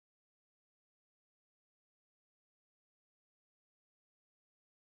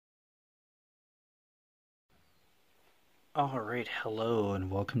Alright, hello and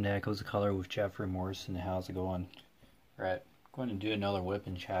welcome to Echoes of Color with Jefferey Morrison. How's it going? Alright, going to do another WIP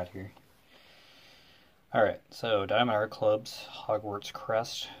and chat here. Alright, so Diamond Art Club's Hogwarts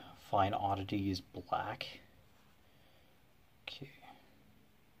Crest, Fine Oddities Black. Okay.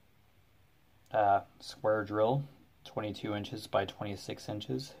 Square drill, 22 inches by 26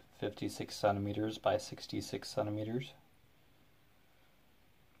 inches, 56 centimeters by 66 centimeters.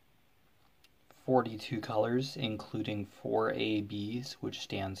 42 colors, including 4 ABs, which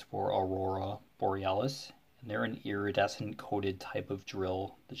stands for Aurora Borealis, and they're an iridescent coated type of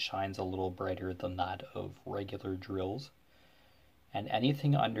drill that shines a little brighter than that of regular drills. And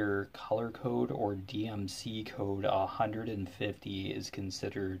anything under color code or DMC code 150 is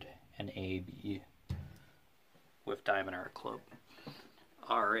considered an AB with Diamond Art Club.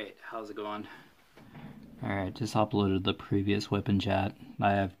 Alright, how's it going? Alright, just uploaded the previous WIP and chat.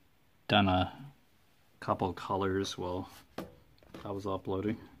 I have done a couple colors while I was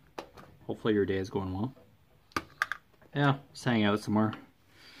uploading. Hopefully your day is going well. Yeah, just hang out some more.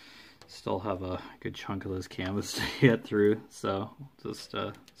 Still have a good chunk of this canvas to get through, so just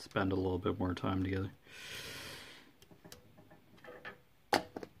spend a little bit more time together.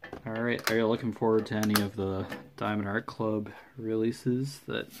 Alright, are you looking forward to any of the Diamond Art Club releases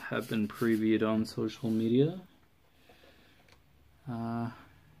that have been previewed on social media?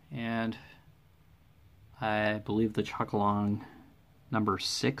 And I believe the Chuck-along number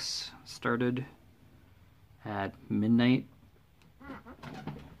 6 started at midnight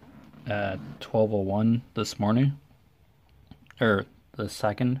at 12:01 this morning. Or the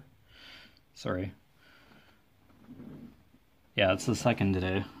 2nd. Sorry. Yeah, it's the 2nd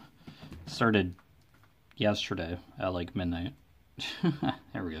today. Started yesterday at like midnight.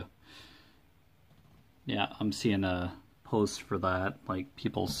 There we go. Yeah, I'm seeing a post for that, like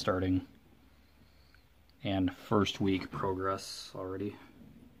people starting and first week progress already.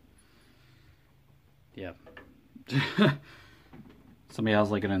 Yeah. Somebody has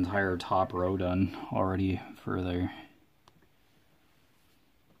like an entire top row done already for their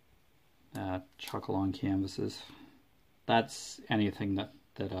Chuck-along canvases. That's anything that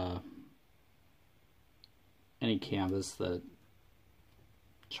any canvas that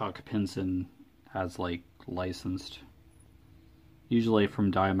Chuck Pinson has like licensed. Usually from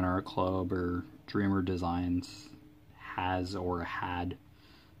Diamond Art Club or Dreamer Designs has or had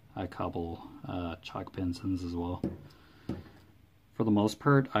a couple Chuck Pinsons as well. For the most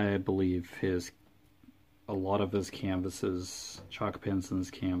part, I believe a lot of his canvases, Chuck Pinson's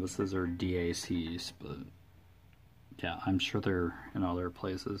canvases, are DACs, but yeah, I'm sure they're in other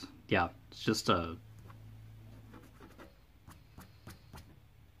places. Yeah, it's just an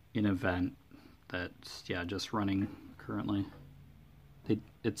event that's, yeah, just running currently.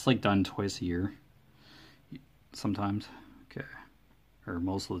 It's like done twice a year, sometimes. Okay, or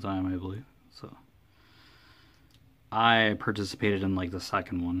most of the time, I believe. So I participated in like the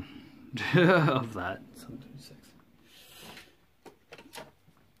second one of that. 726.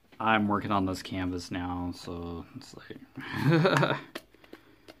 I'm working on this canvas now, so it's like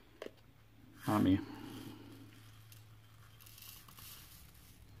not me.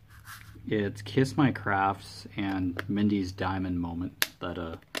 It's Kiss My Crafts and Mindy's Diamond Moment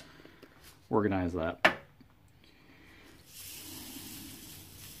that organize that.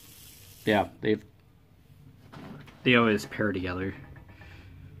 Yeah, they always pair together.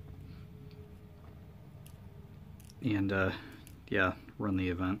 And yeah, run the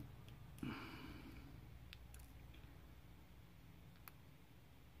event.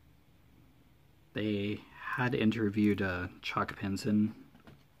 They had interviewed Chuck Pinson,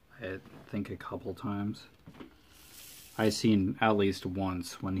 I think a couple times. I seen at least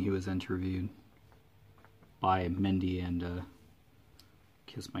once when he was interviewed by Mindy and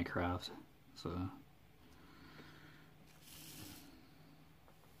Kiss My Craft. So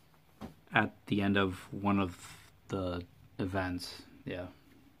at the end of one of the events, yeah,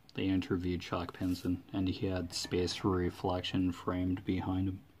 they interviewed Chuck Pinson, and he had Space for Reflection framed behind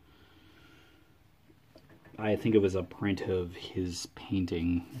him. I think it was a print of his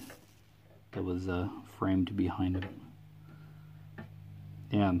painting that was framed behind him.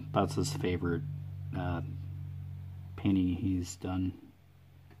 Yeah, that's his favorite painting he's done.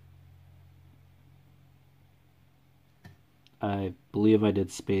 I believe I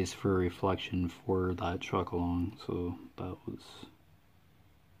did Space for Reflection for that Chuck-along, so that was...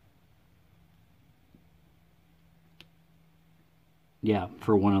 yeah,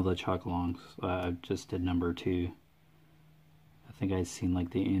 for one of the Chuck-alongs. I just did number 2. I think I seen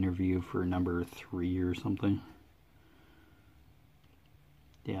like the interview for number 3 or something.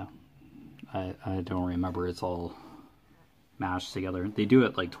 Yeah, I don't remember. It's all mashed together. They do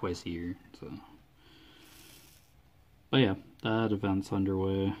it like twice a year, so. But yeah, that event's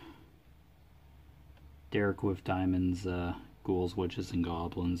underway. Derek with Diamonds, Ghouls, Witches, and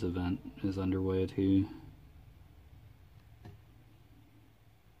Goblins event is underway too.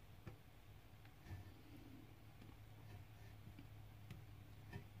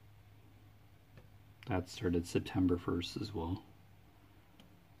 That started September 1st as well.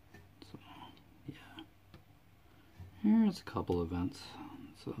 So, yeah. Here's a couple events.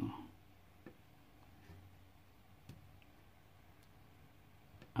 So,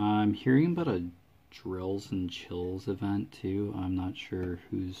 I'm hearing about a Drills and Chills event too. I'm not sure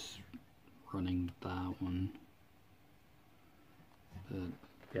who's running that one. But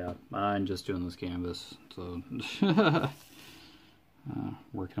yeah, I'm just doing this canvas. So,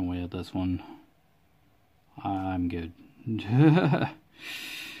 working away at this one. I'm good.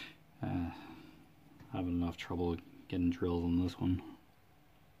 Having enough trouble getting drills on this one.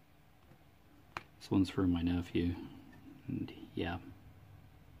 This one's for my nephew. And yeah.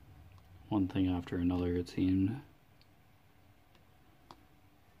 One thing after another, it seemed.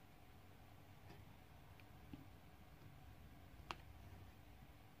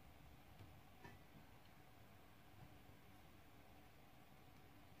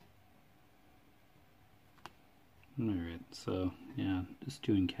 Alright, so yeah, just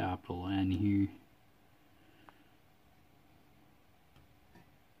doing capital N here.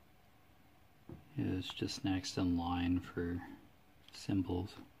 It's just next in line for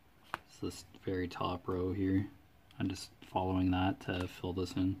symbols. It's this very top row here. I'm just following that to fill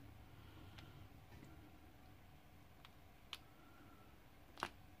this in.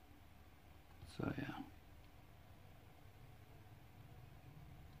 So yeah.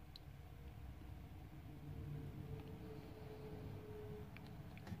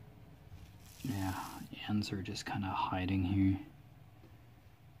 Yeah, ends are just kind of hiding here.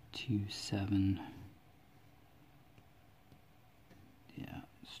 2, 7. Yeah,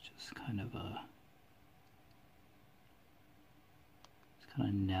 it's just kind of it's kind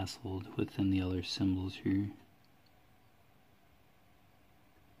of nestled within the other symbols here.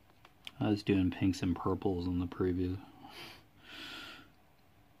 I was doing pinks and purples in the preview.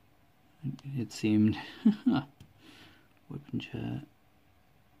 It seemed. WIP and chat.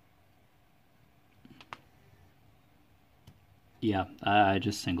 Yeah, I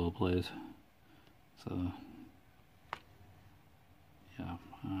just single plays, so yeah,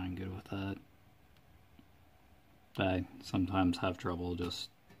 I'm good with that. I sometimes have trouble just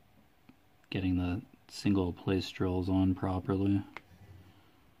getting the single place drills on properly,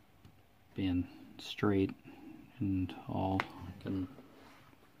 being straight and all, and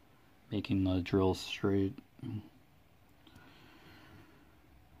making the drills straight.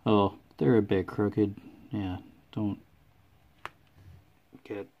 Oh, they're a bit crooked. Yeah, don't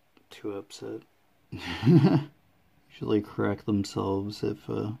get too upset. Usually correct themselves if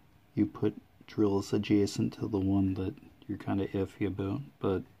you put drills adjacent to the one that you're kind of iffy about,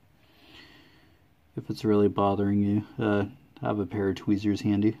 but if it's really bothering you, have a pair of tweezers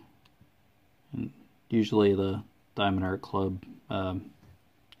handy. And usually the Diamond Art Club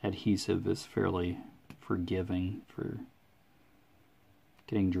adhesive is fairly forgiving for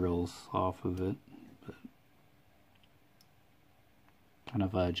getting drills off of it. Kind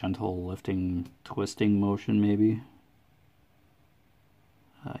of a gentle lifting, twisting motion maybe.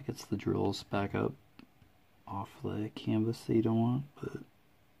 Gets the drills back up off the canvas that you don't want, but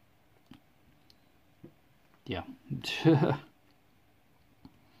yeah.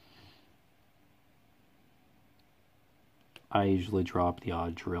 I usually drop the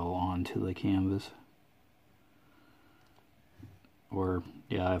odd drill onto the canvas. Or,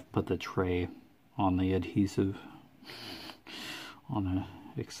 yeah, I've put the tray on the adhesive. On a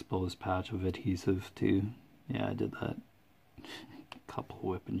exposed patch of adhesive too. Yeah, I did that a couple of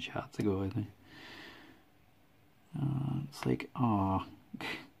WIP and chats ago, I think. It's like, aw.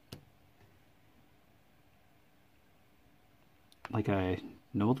 Like, I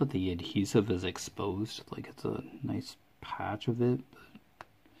know that the adhesive is exposed, like it's a nice patch of it, but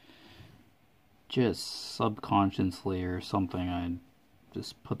just subconsciously or something, I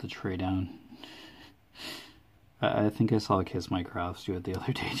just put the tray down. I think I saw Kiss My Crafts do it the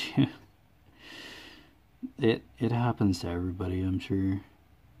other day too. It happens to everybody, I'm sure.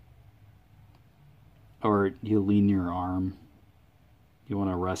 Or you lean your arm. You want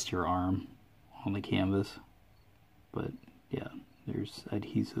to rest your arm on the canvas. But yeah, there's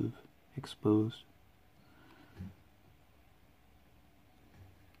adhesive exposed.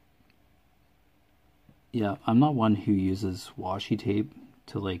 Yeah, I'm not one who uses washi tape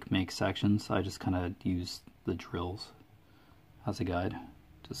to like make sections. I just kind of use the drills. as a guide.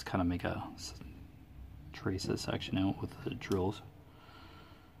 Just kind of make a trace a section out with the drills.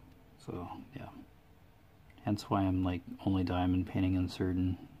 So yeah, hence why I'm like only diamond painting in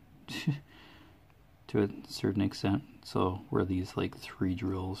certain to a certain extent. So where these like 3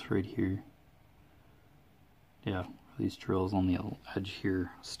 drills right here, yeah, these drills on the edge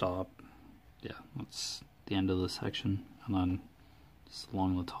here stop. Yeah, that's the end of the section, and then just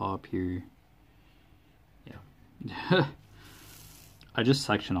along the top here. Yeah. I just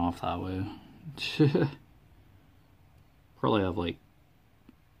section off that way. Probably have like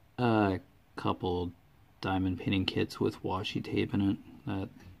a couple diamond painting kits with washi tape in it. That,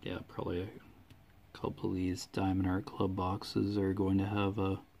 yeah, probably a couple of these Diamond Art Club boxes are going to have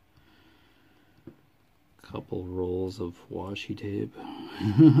a couple rolls of washi tape.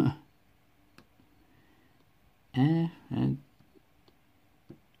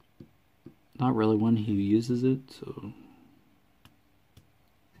 Not really one who uses it, so.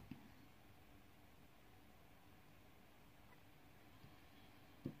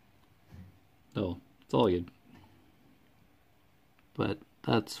 Oh, it's all good. But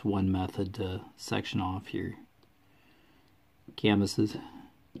that's one method to section off your canvases.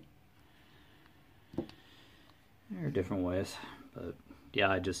 There are different ways, but yeah,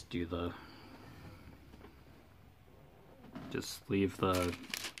 I just do just leave the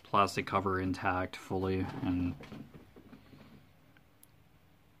plastic cover intact fully, and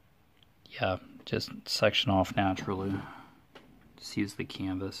yeah, just section off naturally. Just use the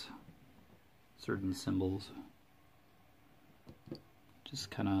canvas, certain symbols, just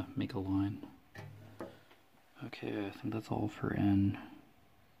kind of make a line. Okay, I think that's all for N.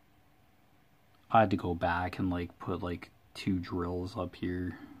 I had to go back and like put like 2 drills up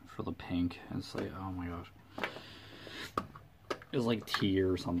here for the pink. It's like, oh my gosh. It was like T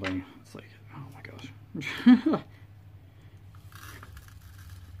or something. It's like, oh my gosh.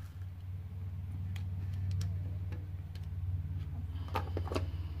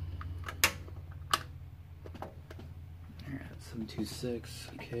 Alright, 726.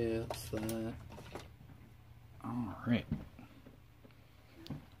 Okay, that's that. Alright.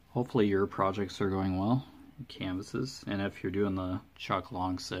 Hopefully your projects are going well, canvases, and if you're doing the Chuck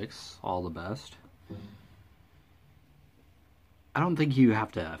Long 6, all the best. I don't think you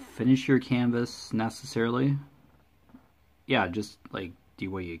have to finish your canvas necessarily. Yeah, just like do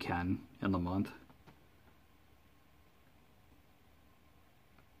what you can in the month.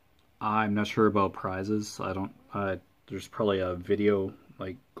 I'm not sure about prizes. I don't, there's probably a video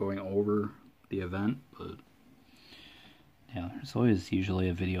like going over the event, but yeah, there's always usually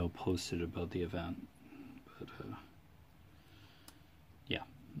a video posted about the event, but yeah.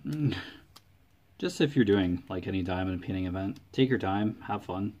 Just if you're doing like any diamond painting event, take your time, have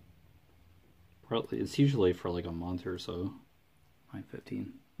fun. Probably, it's usually for like a month or so.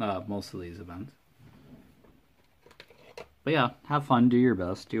 9:15. Most of these events. But yeah, have fun, do your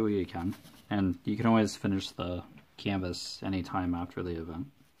best, do what you can, and you can always finish the canvas anytime after the event.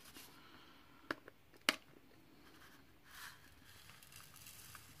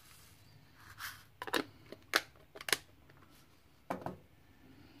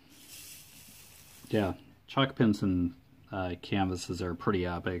 Yeah, chalk pins and canvases are pretty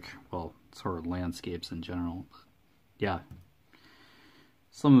epic. Well, sort of landscapes in general. But yeah,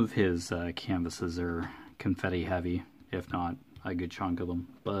 some of his canvases are confetti heavy, if not a good chunk of them.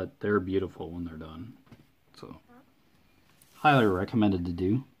 But they're beautiful when they're done. So, highly recommended to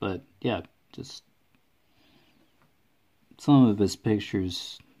do. But yeah, just some of his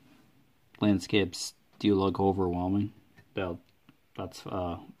pictures, landscapes do look overwhelming. That's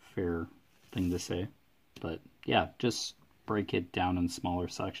a fair thing to say, but yeah, just break it down in smaller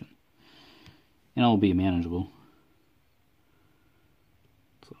sections and it'll be manageable.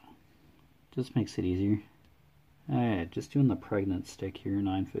 So just makes it easier. Alright, just doing the pregnant stick here,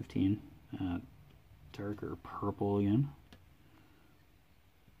 9:15. Darker purple again.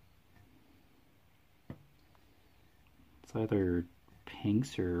 It's either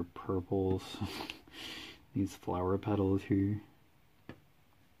pinks or purples. These flower petals here.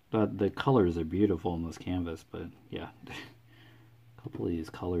 But the colors are beautiful in this canvas, but yeah, a couple of these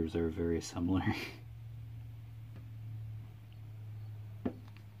colors are very similar.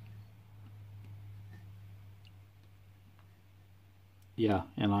 Yeah,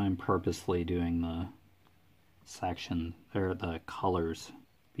 and I'm purposely doing the section, or the colors,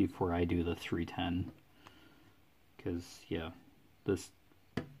 before I do the 310. Because, yeah, this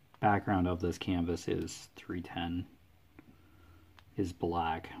background of this canvas is 310. Is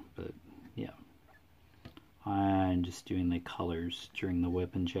black, but yeah, I'm just doing the colors during the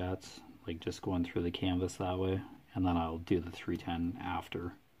WIP and jets, like just going through the canvas that way, and then I'll do the 310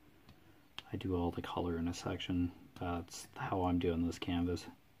 after I do all the color in a section. That's how I'm doing this canvas.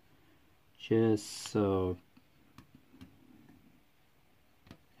 Just so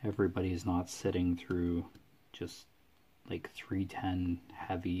everybody's not sitting through just like 310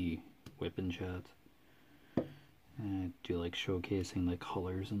 heavy whip and jets. I do like showcasing the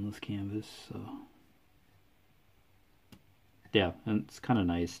colors in this canvas, so yeah, and it's kind of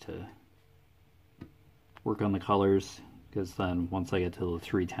nice to work on the colors, because then once I get to the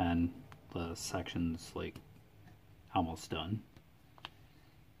 310, the section's like almost done,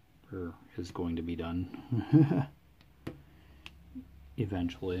 or is going to be done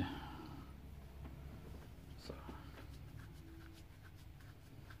eventually. So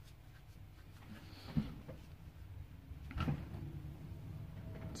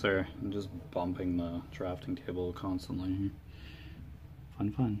sorry, I'm just bumping the drafting table constantly.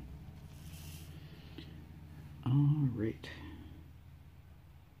 Fun. All right.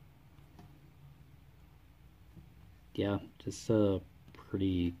 Yeah, just a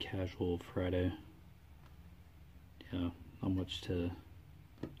pretty casual Friday. Yeah, not much to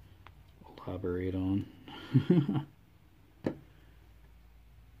elaborate on.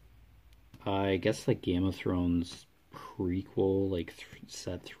 I guess like Game of Thrones prequel, like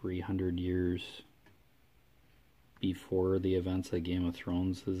set 300 years before the events of Game of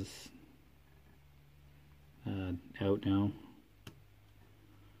Thrones is out now.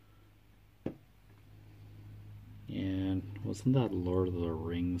 And wasn't that Lord of the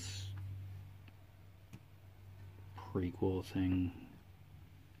Rings prequel thing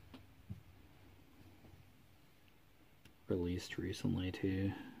released recently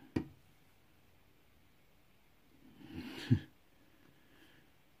too?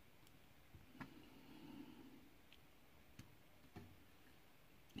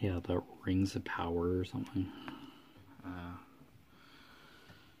 Yeah, the Rings of Power or something.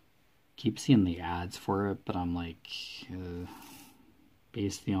 Keep seeing the ads for it, but I'm like,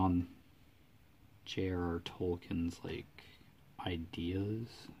 based on J.R.R. Tolkien's like ideas,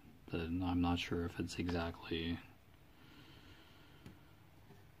 but I'm not sure if it's exactly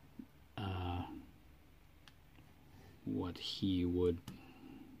what he would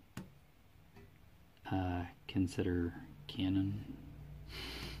consider canon.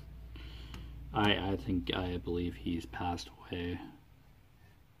 I believe he's passed away.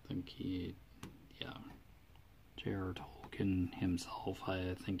 I think J.R.R. Tolkien himself,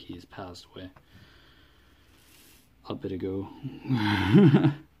 I think he's passed away a bit ago.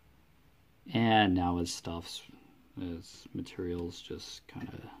 And now his materials just kind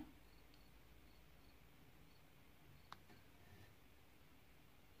of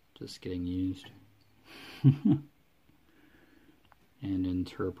just getting used and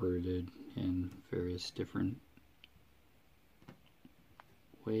interpreted in various different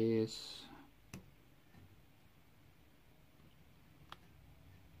ways.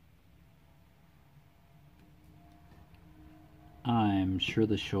 I'm sure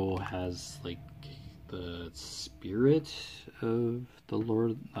the show has like the spirit of the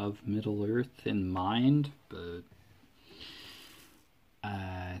Lord of Middle Earth in mind, but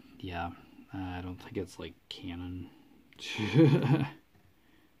yeah, I don't think it's like canon to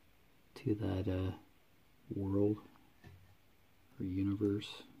that world or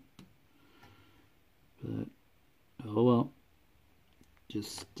universe. But oh well,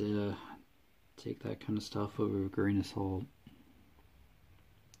 just take that kind of stuff with a grain of salt.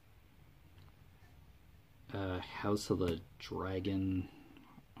 House of the Dragon,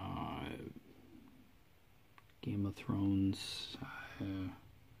 Game of Thrones.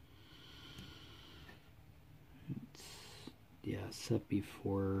 It's set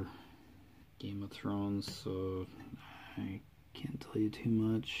before Game of Thrones, so I can't tell you too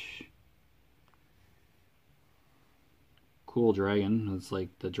much. Cool dragon. It's like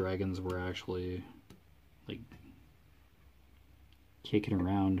the dragons were actually like kicking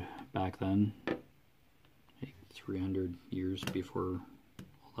around back then, like 300 years before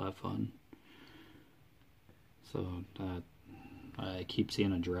all that fun. So that I keep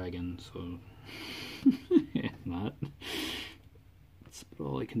seeing a dragon, so not. That's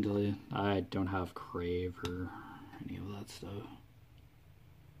all I can tell you. I don't have Crave or any of that stuff.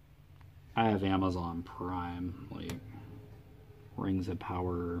 I have Amazon Prime, like Rings of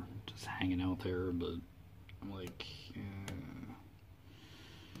Power just hanging out there, but I'm like,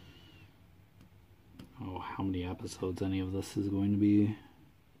 oh, how many episodes any of this is going to be?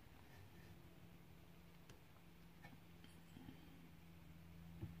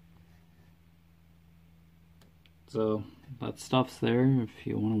 So that stuff's there. If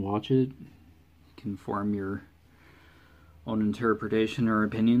you want to watch it, you can form your own interpretation or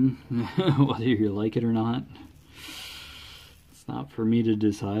opinion, whether you like it or not. It's not for me to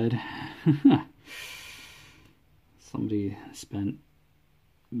decide. Somebody spent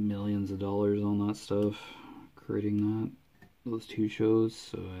millions of dollars on that stuff, creating those two shows,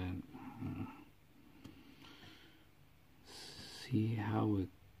 so I see how it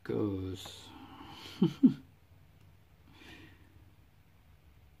goes.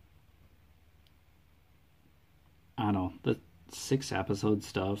 I don't know, the 6-episode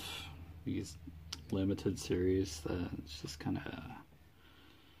stuff, these limited series, that's just kind of,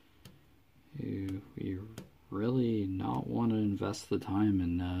 you really not want to invest the time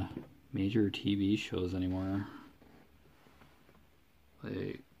in major TV shows anymore.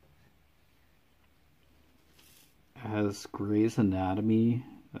 Like, has Grey's Anatomy,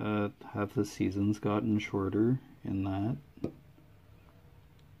 have the seasons gotten shorter in that?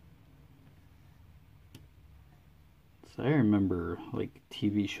 So I remember like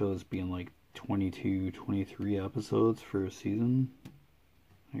TV shows being like 22, 23 episodes for a season.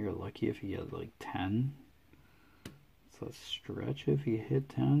 You're lucky if you get like 10. It's a stretch if you hit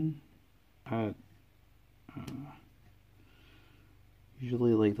 10.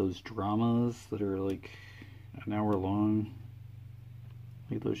 Usually like those dramas that are like an hour long,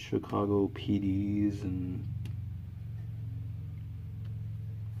 like those Chicago PDs and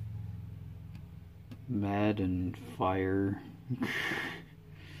Mad and Fire.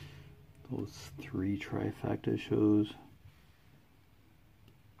 Those 3 trifecta shows.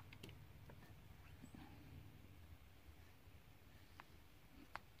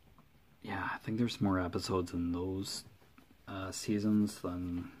 Yeah, I think there's more episodes in those seasons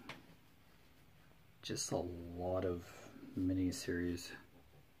than just a lot of miniseries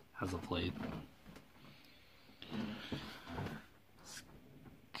as of late. It's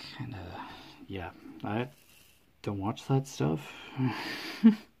kind of, yeah, I don't watch that stuff.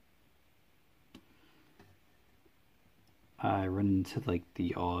 I run into like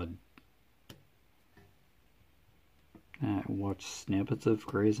the odd, I watch snippets of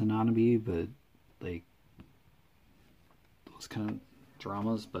Grey's Anatomy, but like those kind of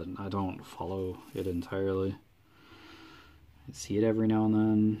dramas, but I don't follow it entirely. I see it every now and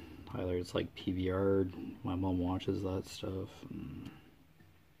then. Either it's like PVR, my mom watches that stuff.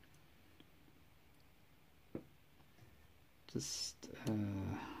 Just,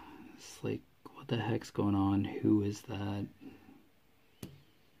 it's like, what the heck's going on? Who is that?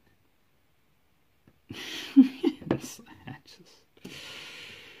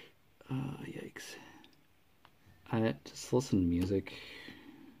 Yikes. I just listen to music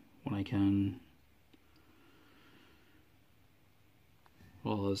when I can.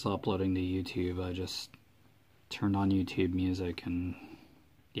 While I was uploading to YouTube, I just turned on YouTube Music and,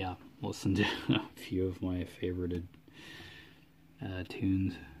 yeah, listened to a few of my favorited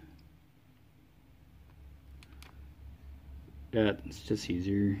tunes. Yeah, it's just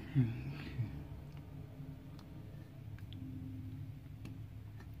easier.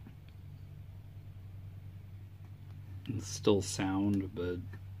 It's still sound, but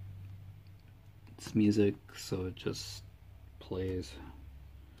it's music, so it just plays.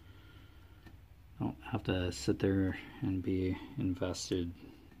 I don't have to sit there and be invested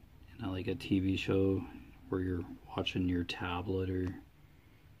in like a TV show where you're watching your tablet or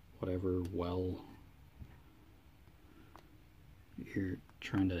whatever while you're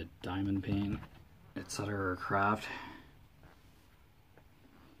trying to diamond paint, etc. or craft.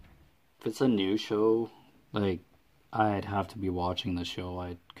 If it's a new show, like, I'd have to be watching the show.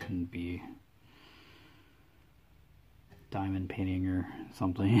 I couldn't be diamond painting or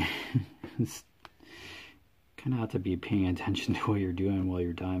something. It's kind of have to be paying attention to what you're doing while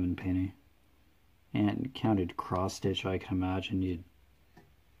you're diamond painting. And counted cross stitch, I can imagine you'd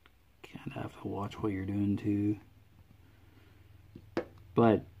kind of have to watch what you're doing too.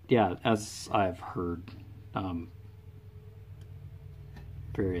 But yeah, as I've heard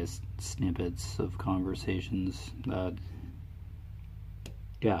various snippets of conversations, that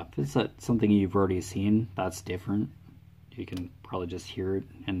yeah, if it's something you've already seen, that's different. You can probably just hear it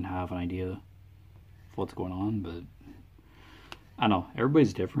and have an idea of what's going on, but I don't know,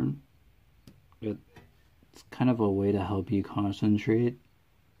 everybody's different. It's kind of a way to help you concentrate,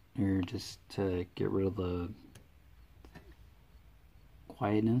 or just to get rid of the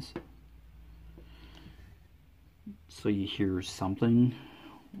quietness, so you hear something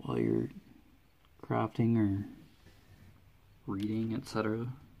while you're crafting or reading, etc.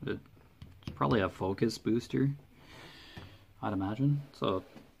 It's probably a focus booster, I'd imagine. So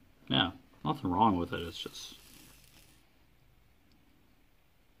yeah, nothing wrong with it. It's just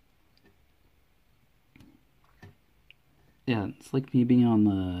Yeah, it's like me being on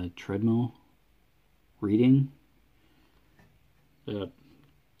the treadmill reading. The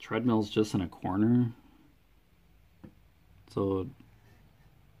treadmill's just in a corner. So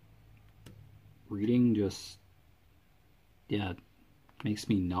reading just, yeah, makes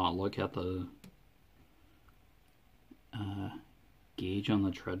me not look at the gauge on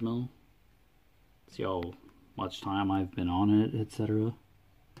the treadmill. See how much time I've been on it, etc.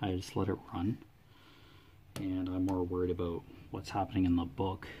 I just let it run. And I'm more worried about what's happening in the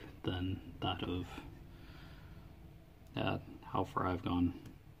book than that of how far I've gone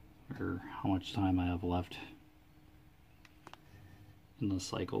or how much time I have left in the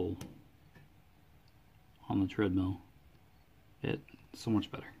cycle on the treadmill. It's so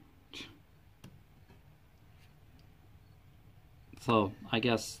much better. So I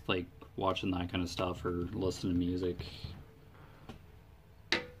guess like watching that kind of stuff or listening to music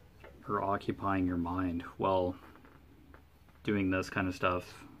or occupying your mind while doing this kind of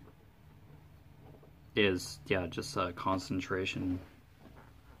stuff is, yeah, just a concentration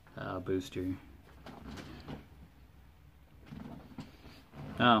booster.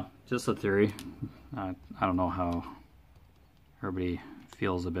 Oh, just a theory. I don't know how everybody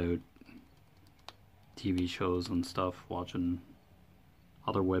feels about TV shows and stuff, watching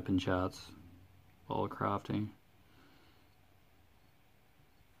other WIP and chats while crafting.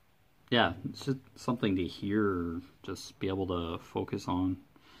 Yeah, it's just something to hear or just be able to focus on,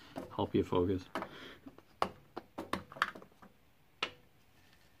 help you focus.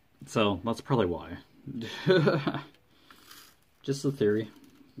 So that's probably why. Just a theory.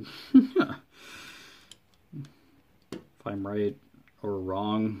 If I'm right or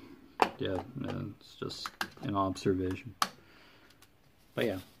wrong, yeah, it's just an observation. But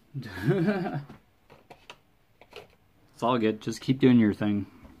yeah. It's all good. Just keep doing your thing.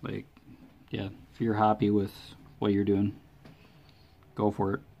 Like, yeah, if you're happy with what you're doing, go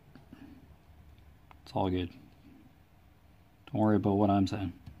for it. It's all good. Don't worry about what I'm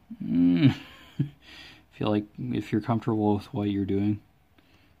saying. Feel like if you're comfortable with what you're doing,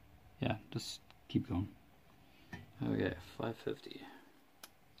 yeah, just keep going. Okay, 550.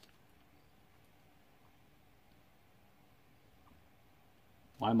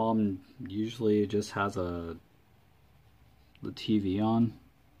 My mom usually just has the TV on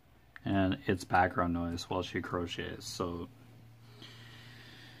and it's background noise while she crochets, so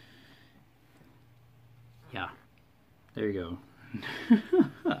yeah, there you go.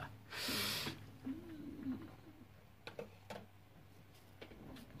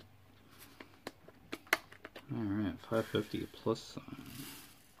 Alright, 550 plus sign.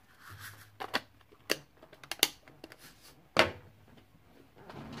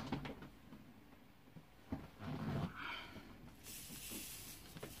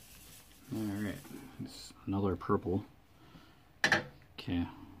 Alright, it's another purple. Okay,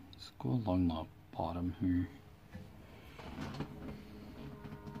 let's go along the bottom here.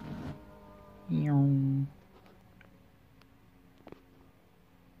 There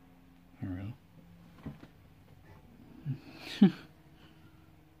we go.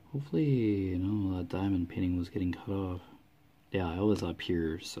 Hopefully, you know, that diamond painting was getting cut off. Yeah, I was up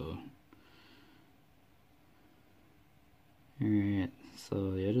here, so. Alright,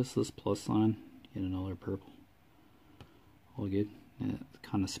 so yeah, just this plus sign, get another purple. All good. Yeah, it's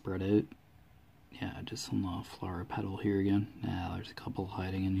kind of spread out. Yeah, just on the flower petal here again. Yeah, there's a couple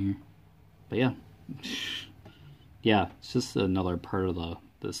hiding in here. But yeah. Yeah, it's just another part of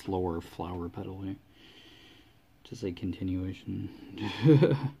this lower flower petal here. Just a continuation.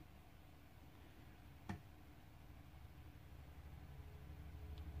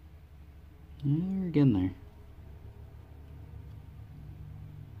 We're getting there.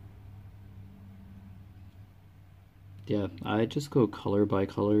 Yeah, I just go color by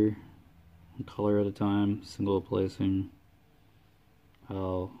color, one color at a time, single placing.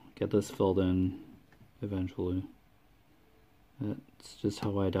 I'll get this filled in eventually. That's just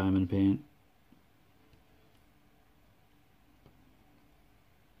how I diamond paint.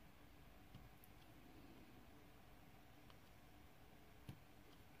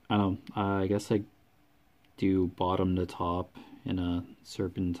 I guess I do bottom to top in a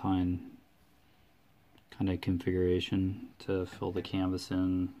serpentine kind of configuration to fill the canvas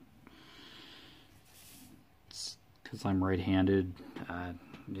in. It's because I'm right-handed.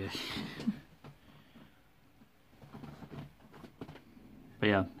 Yeah. But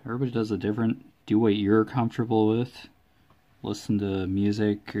yeah, everybody does it different. Do what you're comfortable with. Listen to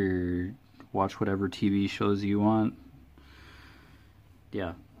music or watch whatever TV shows you want.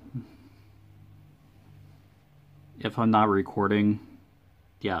 Yeah. If I'm not recording,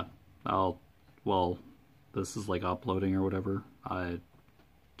 yeah, I'll this is like uploading or whatever, I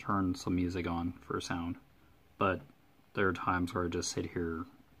turn some music on for sound. But there are times where I just sit here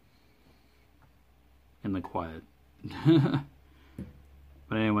in the quiet.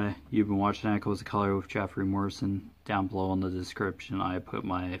 But anyway, you've been watching Echoes of Color with Jefferey Morrison. Down below in the description, I put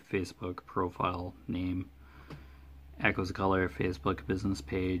my Facebook profile name, Echoes of Color Facebook business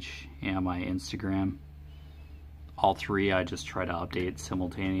page, and my Instagram. All three I just try to update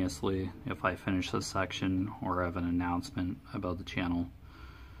simultaneously if I finish this section or have an announcement about the channel.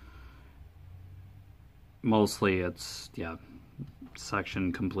 Mostly it's, yeah,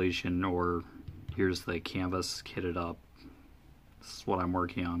 section completion or here's the canvas kitted up. This is what I'm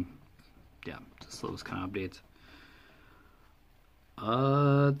working on. Yeah, just those kind of updates.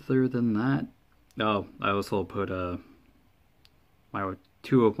 Other than that, oh, I also put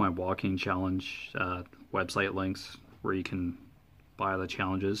two of my walking challenge website links where you can buy the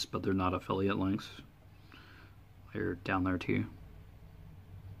challenges, but they're not affiliate links. They're down there too.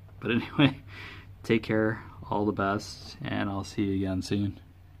 But anyway, take care, all the best, and I'll see you again soon.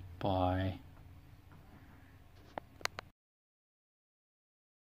 Bye.